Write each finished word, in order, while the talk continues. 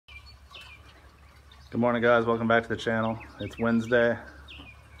Good morning, guys. Welcome back to the channel. It's Wednesday.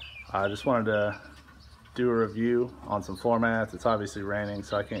 I just wanted to do a review on some floor mats. It's obviously raining,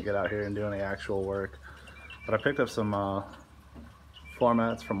 so I can't get out here and do any actual work. But I picked up some floor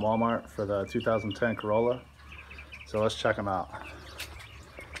mats from Walmart for the 2010 Corolla. So let's check them out.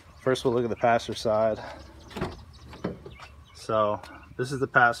 First, we'll look at the passenger side. So this is the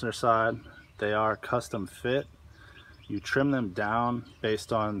passenger side. They are custom fit. You trim them down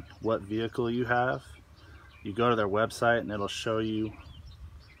based on what vehicle you have. You go to their website and it'll show you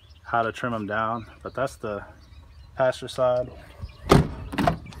how to trim them down. But that's the passenger side.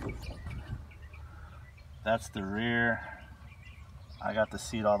 That's the rear. I got the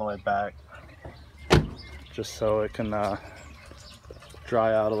seat all the way back just so it can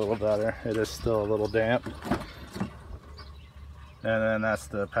dry out a little better. It is still a little damp. And then that's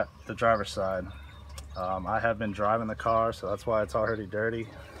the driver's side. I have been driving the car, so that's why it's already dirty.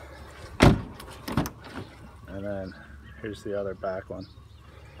 And then here's the other back one.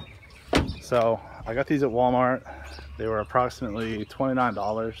 So I got these at Walmart. They were approximately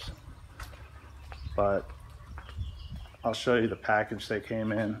 $29, but I'll show you the package they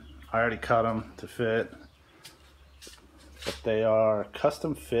came in. I already cut them to fit, but they are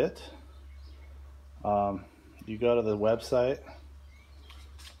custom fit. You go to the website,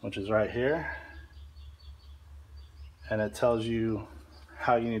 which is right here, and it tells you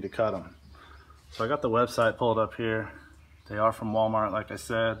how you need to cut them. So I got the website pulled up here. They are from Walmart, like I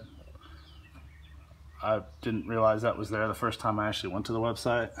said. I didn't realize that was there the first time I actually went to the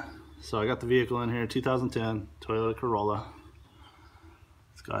website. So I got the vehicle in here, 2010 Toyota Corolla.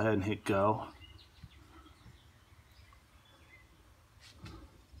 Let's go ahead and hit go.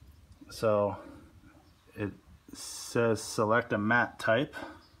 So it says select a mat type.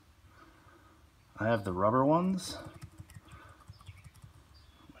 I have the rubber ones,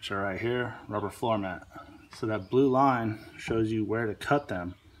 which are right here, rubber floor mat. So that blue line shows you where to cut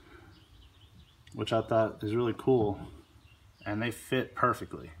them, which I thought is really cool, and they fit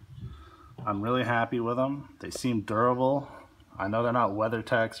perfectly. I'm really happy with them. They seem durable. I know they're not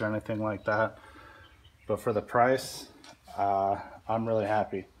WeatherTechs or anything like that, but for the price, I'm really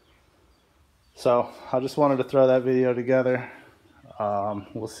happy. So I just wanted to throw that video together.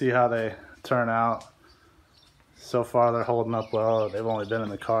 We'll see how they turn out. So far they're holding up well. They've only been in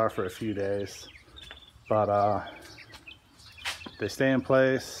the car for a few days, but they stay in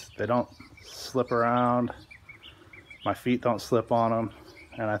place. They don't slip around. My feet don't slip on them,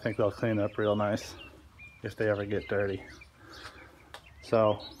 and I think they'll clean up real nice if they ever get dirty.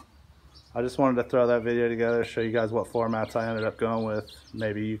 So I just wanted to throw that video together, show you guys what floor mats I ended up going with.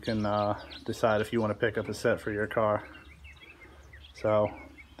 Maybe you can decide if you want to pick up a set for your car. So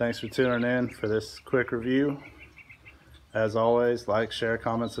thanks for tuning in for this quick review. As always, like, share,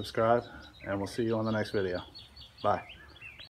 comment, subscribe, and we'll see you on the next video. Bye.